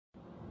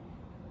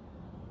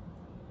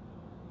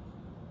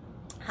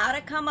How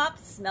to come up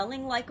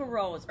smelling like a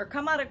rose, or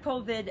come out of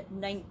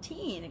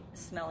COVID-19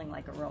 smelling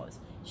like a rose.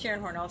 Sharon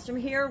Horn-Ostrom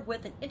here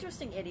with an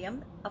interesting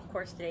idiom, of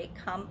course today,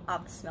 come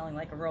up smelling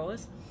like a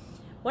rose.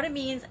 What it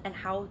means and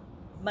how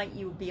might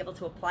you be able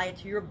to apply it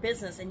to your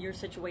business and your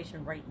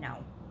situation right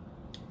now.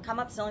 Come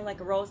up smelling like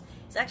a rose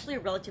is actually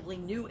a relatively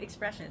new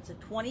expression. It's a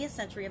 20th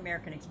century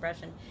American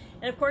expression,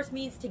 and of course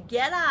means to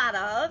get out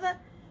of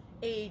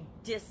a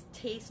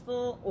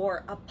distasteful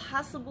or a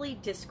possibly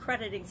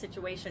discrediting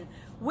situation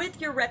with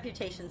your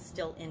reputation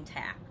still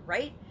intact,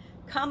 right?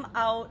 Come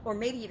out, or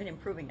maybe even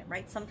improving it,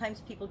 right?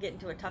 Sometimes people get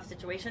into a tough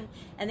situation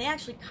and they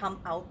actually come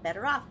out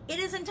better off. It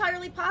is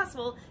entirely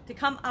possible to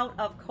come out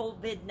of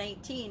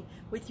COVID-19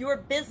 with your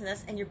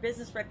business and your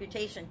business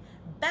reputation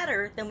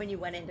better than when you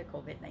went into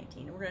COVID-19.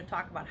 And we're going to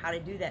talk about how to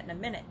do that in a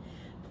minute.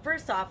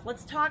 First off,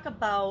 let's talk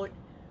about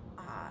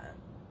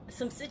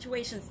some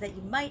situations that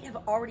you might have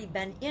already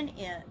been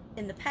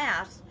in the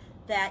past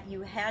that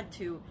you had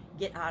to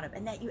get out of,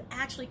 and that you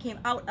actually came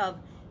out of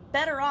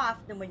better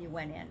off than when you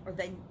went in, or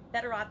then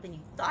better off than you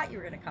thought you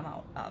were going to come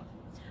out of.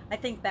 I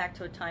think back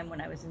to a time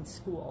when I was in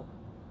school,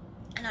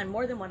 and on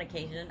more than one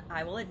occasion,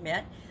 I will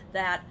admit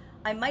that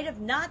I might have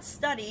not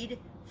studied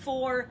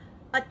for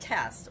a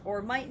test,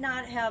 or might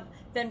not have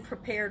been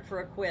prepared for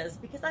a quiz,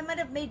 because I might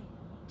have made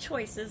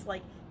choices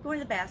like going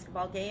to the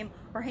basketball game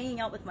or hanging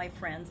out with my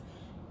friends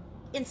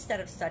instead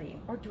of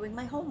studying or doing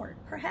my homework.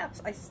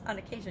 Perhaps I, on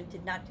occasion,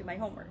 did not do my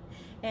homework.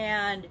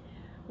 And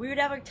we would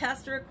have a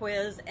test or a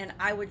quiz, and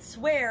I would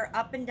swear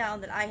up and down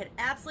that I had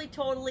absolutely,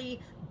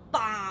 totally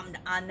bombed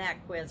on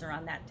that quiz or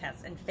on that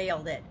test and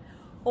failed it,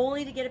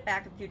 only to get it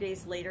back a few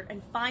days later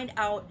and find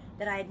out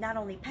that I had not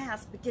only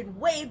passed, but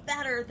did way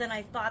better than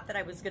I thought that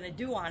I was going to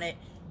do on it,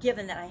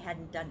 given that I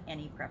hadn't done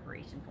any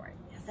preparation for it.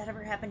 Has that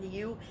ever happened to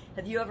you?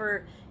 Have you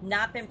ever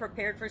not been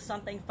prepared for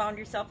something, found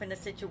yourself in a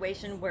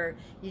situation where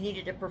you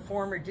needed to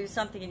perform or do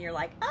something and you're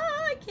like,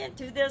 I can't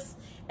do this,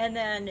 and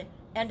then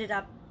ended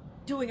up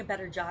doing a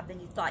better job than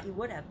you thought you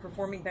would have,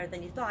 performing better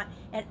than you thought,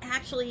 and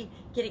actually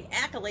getting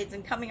accolades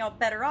and coming out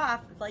better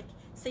off? Like,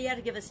 say you had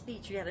to give a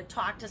speech, you had to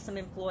talk to some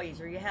employees,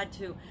 or you had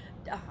to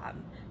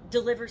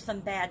deliver some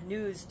bad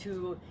news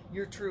to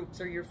your troops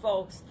or your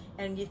folks,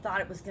 and you thought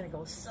it was going to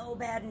go so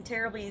bad and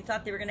terribly, and you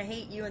thought they were going to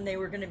hate you and they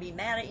were going to be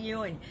mad at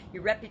you, and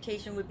your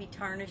reputation would be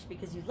tarnished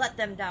because you let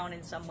them down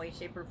in some way,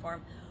 shape, or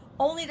form,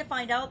 only to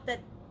find out that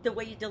the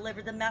way you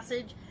delivered the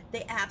message,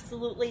 they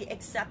absolutely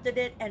accepted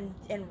it and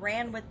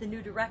ran with the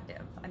new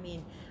directive. I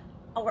mean,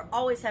 we're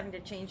always having to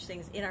change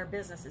things in our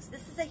businesses.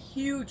 This is a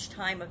huge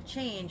time of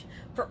change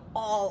for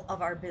all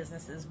of our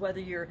businesses.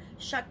 Whether you're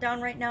shut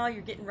down right now,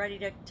 you're getting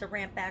ready to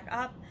ramp back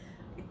up,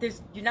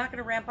 you're not going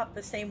to ramp up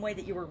the same way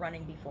that you were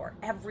running before.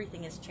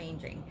 Everything is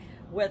changing.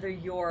 Whether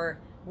you're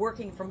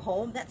working from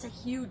home, that's a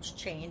huge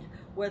change.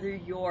 Whether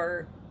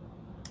your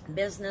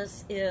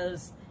business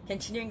is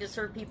continuing to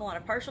serve people on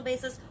a partial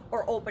basis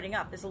or opening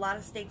up. There's a lot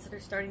of states that are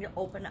starting to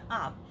open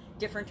up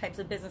different types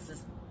of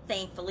businesses.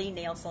 Thankfully,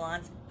 nail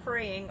salons,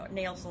 praying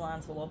nail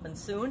salons will open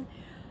soon.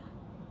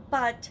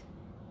 But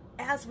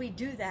as we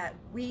do that,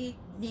 we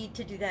need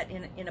to do that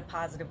in a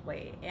positive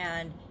way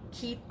and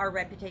keep our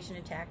reputation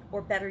intact,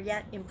 or better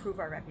yet, improve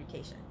our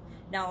reputation.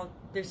 Now,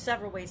 there's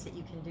several ways that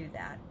you can do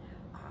that.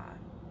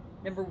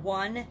 Number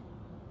one,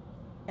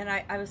 and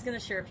I was going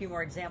to share a few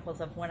more examples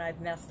of when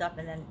I've messed up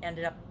and then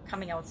ended up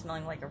coming out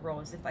smelling like a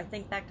rose. If I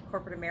think back to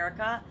corporate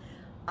America,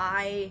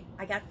 I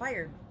got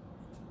fired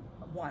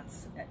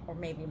once, or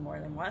maybe more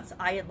than once.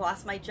 I had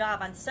lost my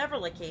job on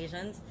several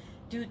occasions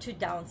due to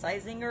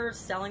downsizing or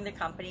selling the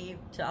company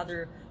to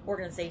other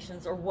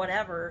organizations or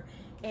whatever.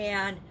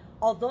 And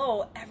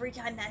although every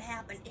time that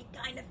happened, it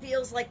kind of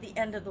feels like the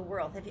end of the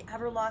world. Have you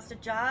ever lost a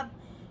job?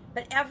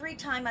 But every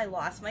time I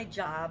lost my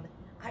job,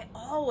 I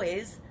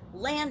always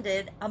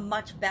landed a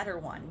much better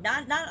one.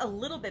 Not a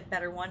little bit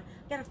better one.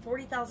 I got a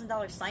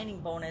 $40,000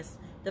 signing bonus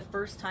the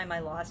first time I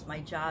lost my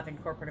job in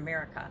corporate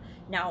America.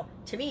 Now,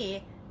 to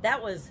me,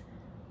 that was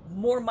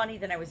more money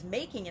than I was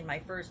making in my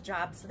first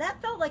job, so that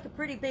felt like a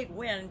pretty big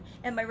win,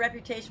 and my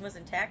reputation was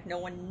intact. No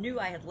one knew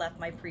I had left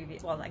my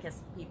previous, well, I guess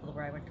the people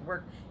where I went to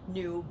work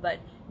knew, but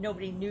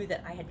nobody knew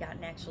that I had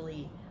gotten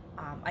actually,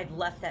 I'd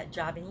left that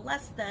job in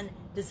less than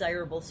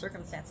desirable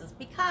circumstances,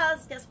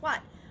 because guess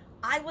what?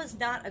 I was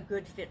not a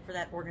good fit for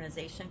that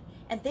organization,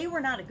 and they were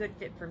not a good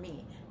fit for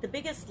me. The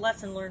biggest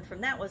lesson learned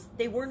from that was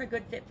they weren't a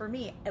good fit for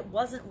me. It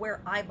wasn't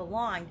where I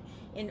belonged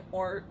in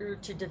order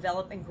to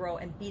develop and grow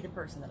and be the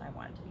person that I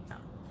wanted to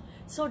become.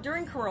 So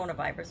during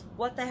coronavirus,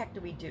 what the heck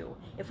do we do?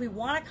 If we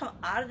want to come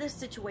out of this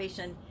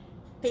situation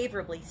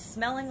favorably,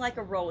 smelling like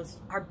a rose,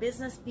 our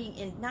business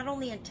being not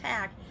only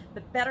intact,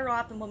 but better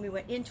off than when we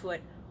went into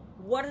it,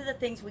 what are the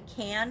things we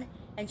can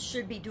and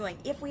should be doing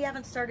if we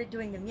haven't started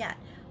doing them yet?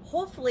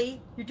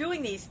 Hopefully you're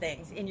doing these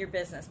things in your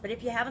business, but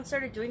if you haven't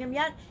started doing them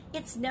yet,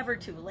 it's never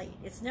too late.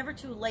 It's never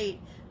too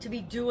late to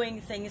be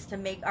doing things to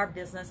make our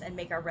business and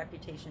make our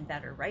reputation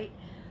better, right?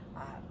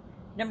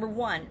 Number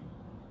one,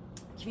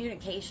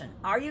 communication.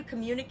 Are you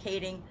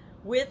communicating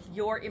with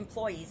your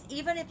employees?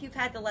 Even if you've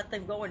had to let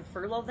them go and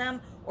furlough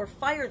them or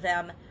fire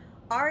them,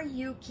 Are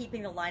you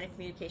keeping the line of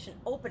communication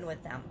open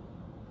with them?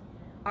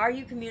 Are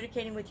you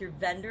communicating with your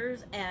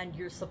vendors and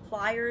your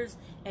suppliers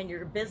and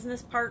your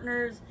business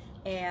partners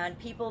and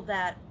people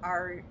that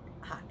are,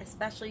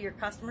 especially your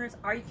customers?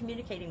 Are you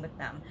communicating with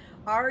them?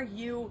 Are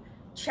you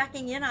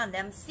checking in on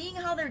them, seeing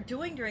how they're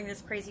doing during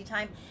this crazy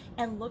time,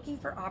 and looking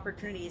for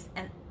opportunities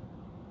and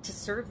to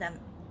serve them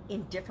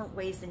in different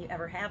ways than you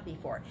ever have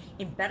before,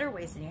 in better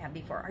ways than you have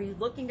before? Are you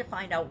looking to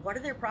find out what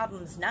are their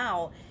problems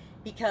now?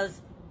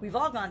 Because we've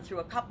all gone through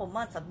a couple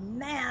months of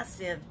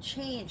massive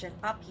change and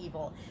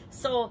upheaval.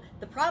 So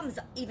the problems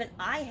even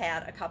I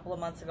had a couple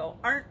of months ago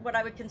aren't what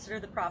I would consider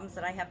the problems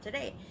that I have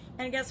today.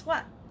 And guess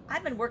what?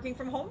 I've been working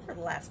from home for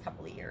the last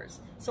couple of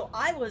years. So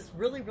I was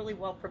really, really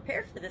well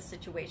prepared for this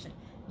situation.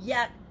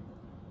 Yet,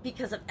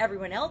 because of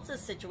everyone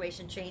else's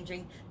situation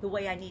changing, the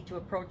way I need to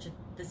approach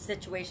the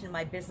situation in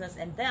my business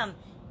and them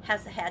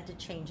has had to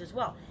change as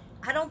well.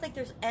 I don't think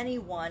there's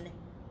anyone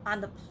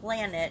on the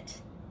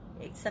planet,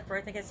 except for,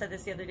 I think I said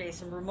this the other day,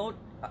 some remote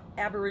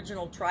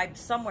Aboriginal tribe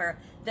somewhere,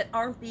 that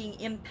aren't being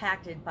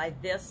impacted by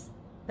this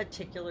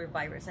particular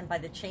virus and by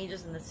the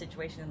changes in the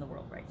situation in the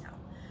world right now.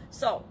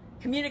 So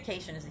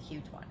communication is a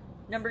huge one.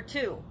 Number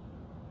two,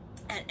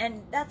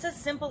 and that's as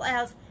simple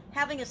as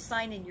having a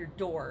sign in your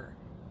door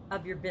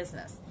of your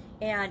business.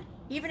 And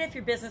even if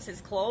your business is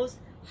closed,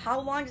 how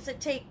long does it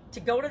take to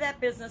go to that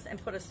business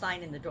and put a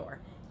sign in the door?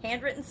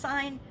 Handwritten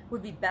sign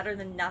would be better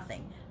than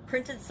nothing.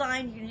 Printed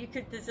sign, you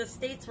could, the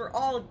states were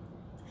all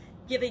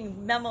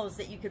giving memos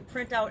that you could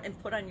print out and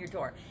put on your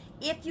door.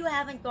 If you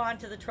haven't gone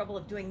to the trouble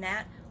of doing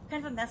that, what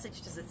kind of a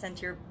message does it send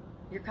to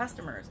your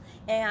customers?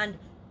 And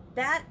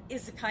that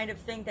is the kind of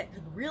thing that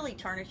could really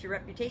tarnish your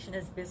reputation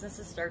as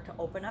businesses start to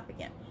open up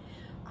again.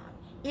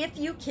 If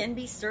you can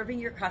be serving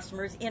your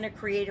customers in a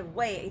creative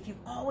way, if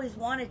you've always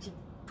wanted to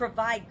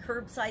provide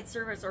curbside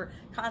service or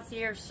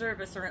concierge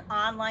service or an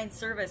online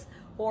service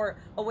or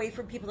a way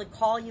for people to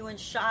call you and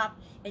shop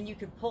and you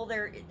can pull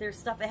their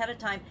stuff ahead of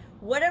time,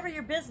 whatever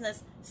your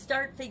business,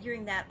 start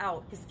figuring that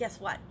out. Because guess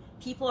what?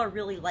 People are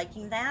really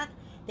liking that.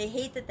 They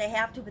hate that they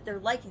have to, but they're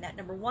liking that.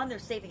 Number one, they're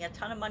saving a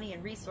ton of money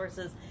and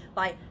resources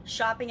by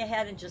shopping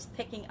ahead and just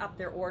picking up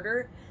their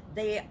order.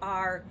 They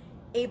are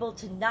able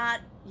to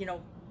not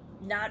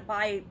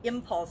buy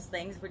impulse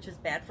things, which is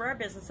bad for our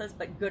businesses,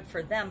 but good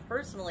for them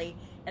personally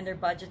and their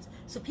budgets.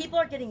 So people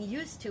are getting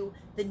used to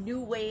the new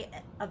way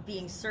of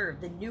being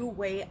served, the new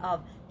way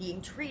of being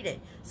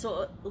treated.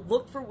 So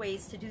look for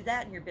ways to do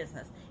that in your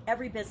business.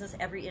 Every business,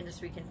 every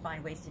industry can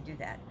find ways to do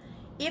that.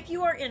 If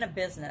you are in a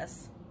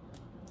business,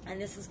 and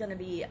this is going to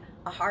be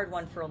a hard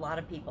one for a lot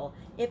of people,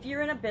 if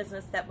you're in a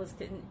business that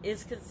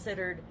is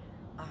considered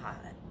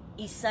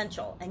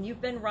essential and you've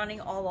been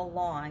running all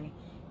along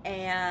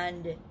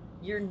and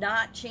you're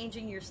not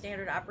changing your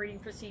standard operating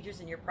procedures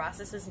and your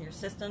processes and your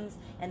systems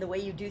and the way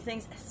you do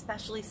things,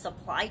 especially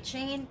supply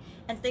chain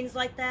and things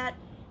like that,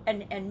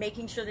 and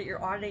making sure that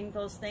you're auditing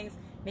those things,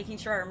 making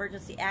sure our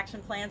emergency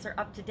action plans are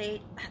up to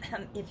date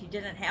if you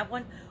didn't have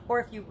one, or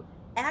if you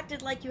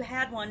acted like you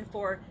had one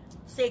for,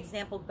 say,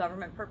 example,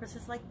 government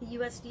purposes like the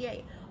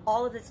USDA.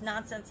 All of this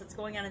nonsense that's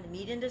going on in the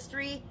meat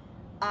industry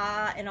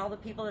and all the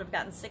people that have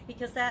gotten sick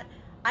because of that.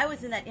 I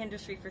was in that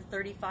industry for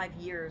 35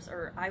 years,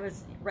 or I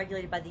was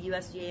regulated by the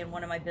USDA in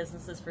one of my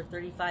businesses for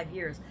 35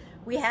 years.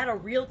 We had a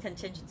real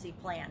contingency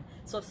plan.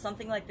 So if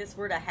something like this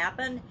were to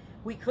happen,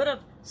 we could have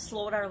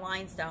slowed our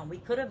lines down. We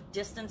could have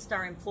distanced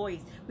our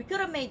employees. We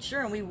could have made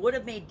sure, and we would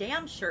have made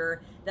damn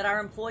sure that our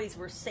employees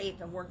were safe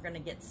and weren't going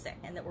to get sick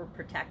and that we're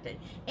protected.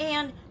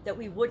 And that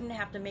we wouldn't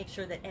have to make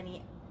sure that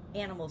any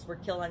animals were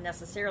killed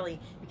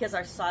unnecessarily because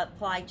our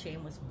supply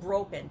chain was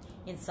broken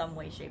in some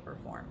way, shape, or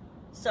form.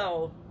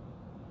 So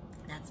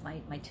that's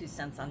my 2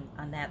 cents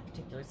on that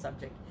particular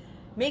subject.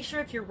 Make sure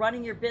if you're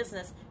running your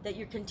business that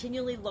you're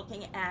continually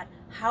looking at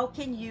how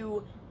can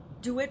you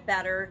do it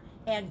better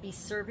and be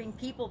serving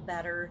people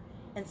better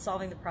and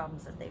solving the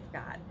problems that they've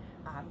got.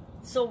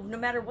 So no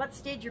matter what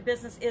stage your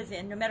business is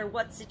in, no matter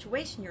what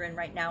situation you're in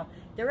right now,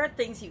 there are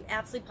things you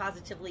absolutely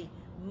positively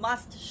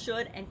must,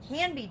 should, and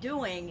can be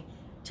doing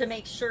to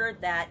make sure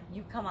that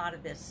you come out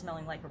of this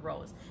smelling like a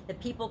rose, that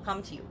people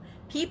come to you.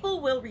 People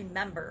will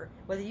remember,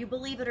 whether you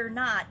believe it or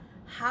not,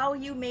 how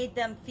you made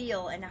them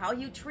feel and how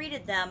you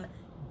treated them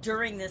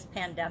during this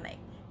pandemic.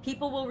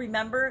 People will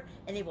remember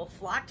and they will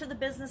flock to the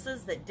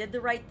businesses that did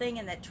the right thing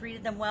and that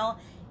treated them well,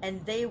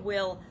 and they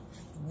will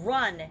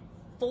run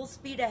full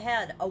speed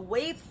ahead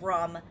away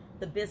from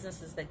the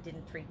businesses that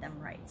didn't treat them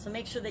right. So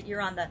make sure that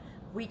you're on the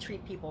we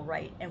treat people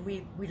right and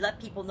we let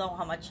people know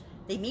how much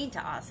they mean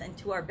to us and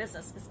to our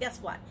business. Because guess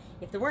what?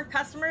 If there weren't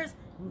customers,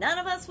 none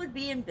of us would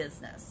be in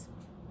business.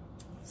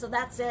 So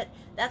that's it.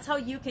 That's how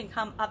you can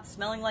come up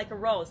smelling like a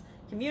rose.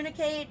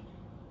 Communicate,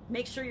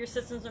 make sure your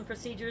systems and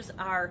procedures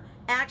are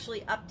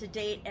actually up to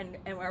date and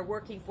are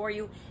working for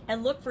you,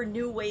 and look for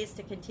new ways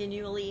to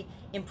continually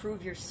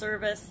improve your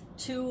service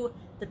to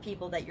the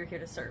people that you're here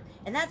to serve.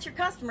 And that's your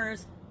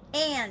customers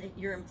and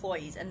your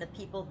employees and the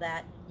people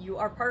that you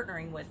are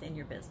partnering with in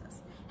your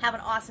business. Have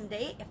an awesome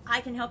day. If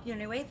I can help you in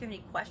any way, if you have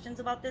any questions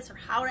about this or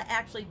how to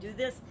actually do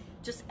this,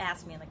 just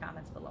ask me in the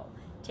comments below.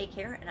 Take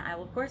care, and I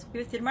will, of course, be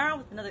with you tomorrow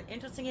with another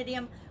interesting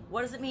idiom.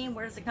 What does it mean?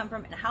 Where does it come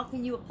from? And how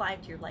can you apply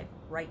it to your life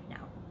right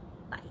now?